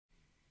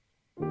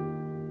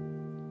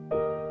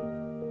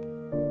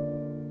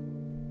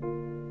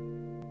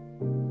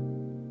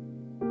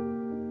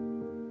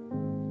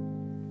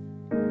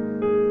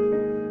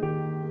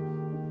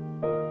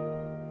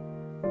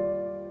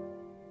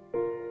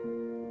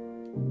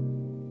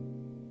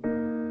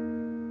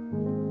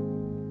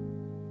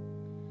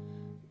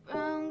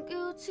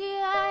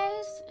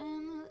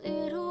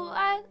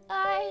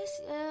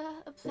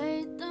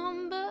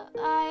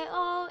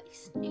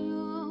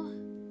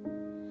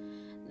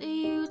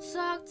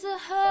talked to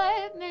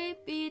her,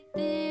 maybe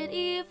did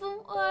even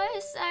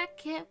worse. I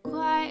kept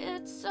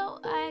quiet so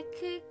I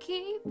could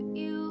keep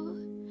you.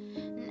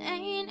 And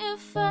ain't it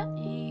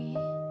funny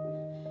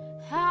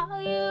how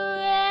you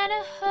ran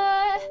to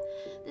her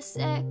the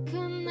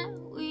second that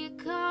we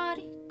called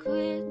it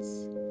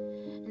quits?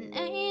 And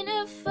ain't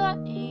it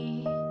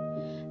funny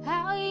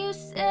how you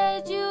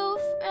said you were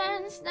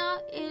friends, now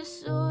it's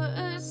sore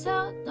as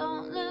hell,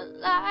 don't look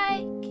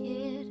like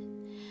it.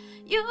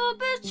 You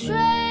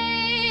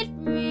betrayed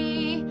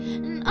me,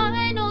 and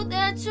I know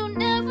that you'll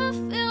never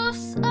feel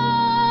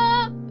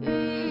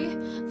sorry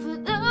for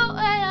the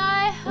way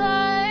I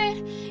hurt.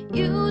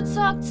 You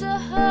talked to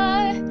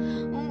her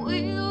when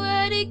we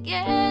were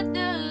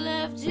together,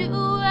 left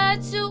you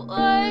at your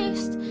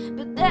worst,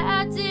 but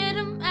that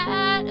didn't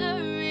matter.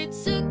 It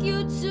took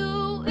you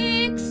 2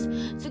 weeks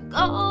to go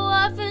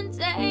off and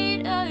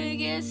date her.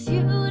 Guess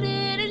you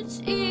didn't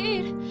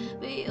cheat,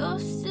 but you're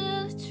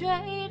still a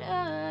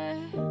traitor.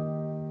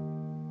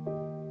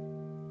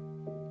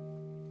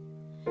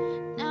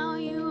 Now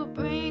you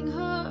bring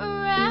her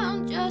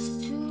around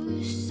just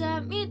to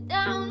shut me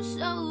down,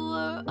 show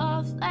her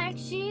off like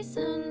she's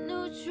a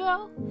new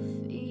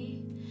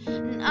trophy.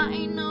 And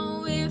I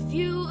know if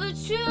you were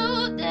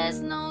true,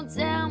 there's no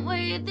damn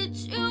way that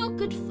you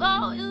could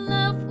fall in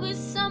love with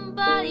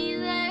somebody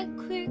that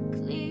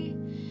quickly.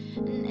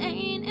 And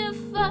ain't it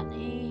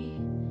funny,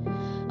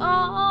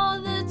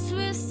 all the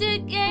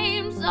twisted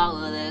games,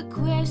 all the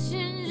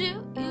questions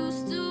you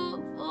used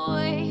to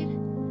avoid?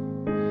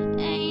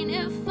 Ain't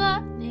it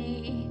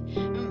funny,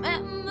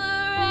 remember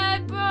I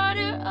brought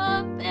her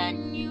up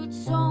and you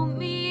told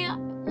me I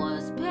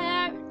was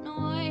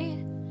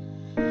paranoid.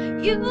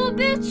 You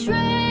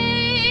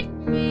betrayed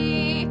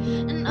me,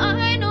 and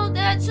I know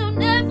that you'll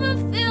never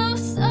feel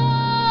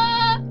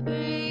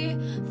sorry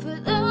for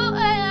the way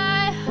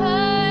I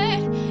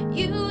hurt.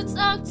 You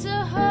talked to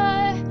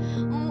her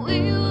when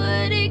we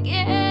were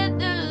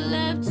together,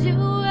 left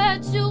you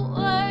at your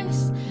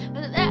worst,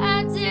 but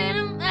that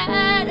didn't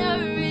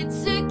matter. It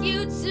took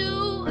you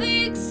 2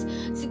 weeks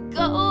to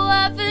go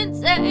off and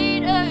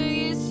date her.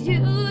 Yes, you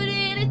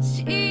didn't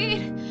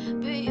cheat,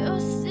 but you're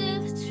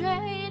still a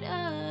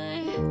traitor.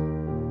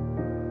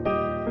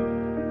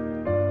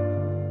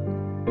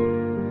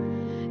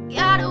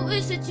 God, I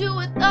wish that you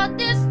had thought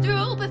this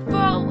through before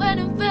I went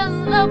and fell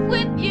in love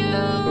with you.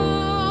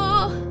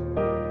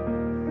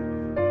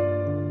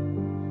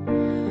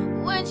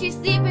 When she's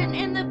sleeping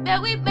in the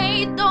bed we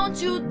made, don't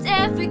you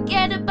dare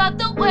forget about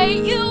the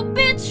way you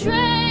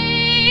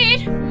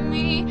betrayed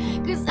me.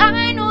 Cause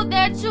I know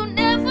that you'll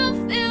never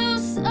feel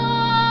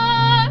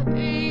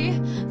sorry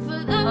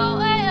for the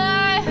way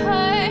I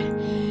hurt.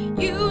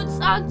 You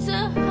talked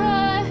to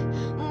her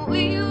when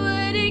we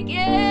were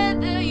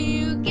together,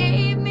 you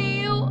gave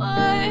me your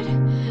word,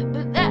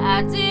 but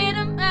that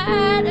didn't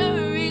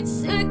matter. It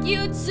took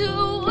you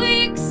 2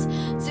 weeks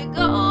to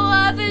go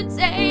off and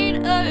date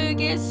her.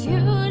 Guess you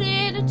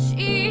didn't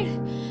cheat,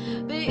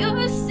 but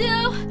you're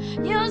still a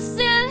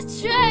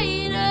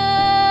traitor.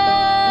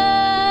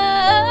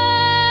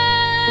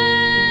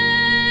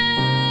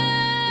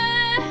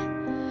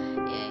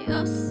 Yeah,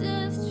 you're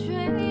still a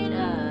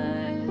traitor.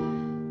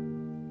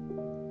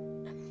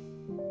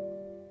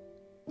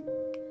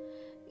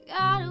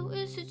 God, I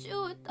wish that you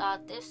had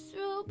thought this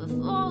through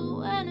before I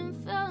went and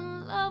fell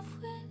in love with you.